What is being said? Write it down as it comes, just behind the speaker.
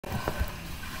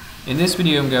In this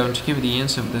video, I'm going to give you the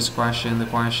answer of this question. The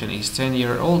question is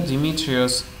 10-year-old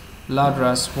Dimitrios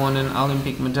Loundras won an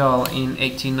Olympic medal in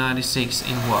 1896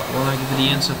 in what? Well, I give you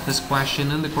the answer of this question,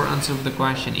 and the correct answer of the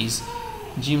question is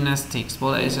gymnastics.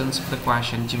 Well, that is the answer of the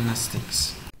question,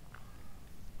 gymnastics.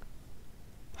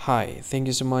 Hi, thank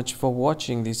you so much for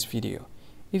watching this video.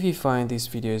 If you find this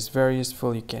video is very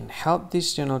useful, you can help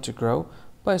this channel to grow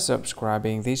by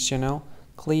subscribing this channel.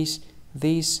 Click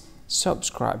this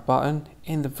subscribe button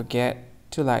and don't forget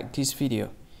to like this video.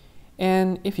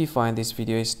 And if you find this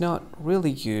video is not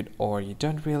really good, or you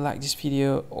don't really like this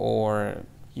video, or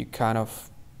you kind of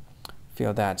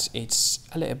feel that it's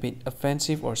a little bit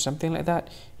offensive or something like that,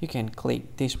 you can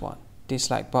click this one,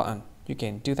 dislike button. You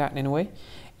can do that anyway.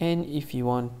 And if you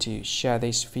want to share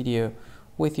this video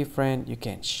with your friend, you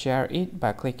can share it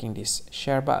by clicking this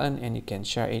share button, and you can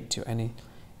share it to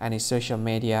any social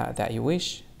media that you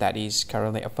wish that is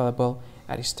currently available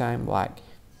at this time, like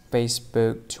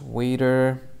Facebook,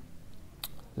 Twitter,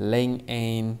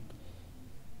 LinkedIn,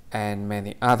 and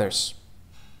many others.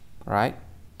 Right?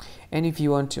 And if you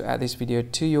want to add this video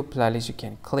to your playlist, you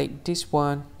can click this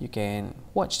one. You can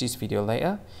watch this video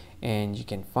later, and you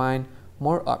can find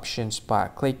more options by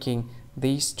clicking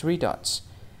these three dots.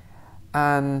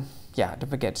 And yeah, don't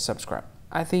forget to subscribe.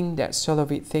 I think that's all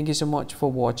of it. Thank you so much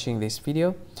for watching this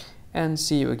video, and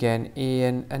see you again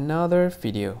in another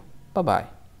video. Bye bye.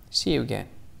 See you again.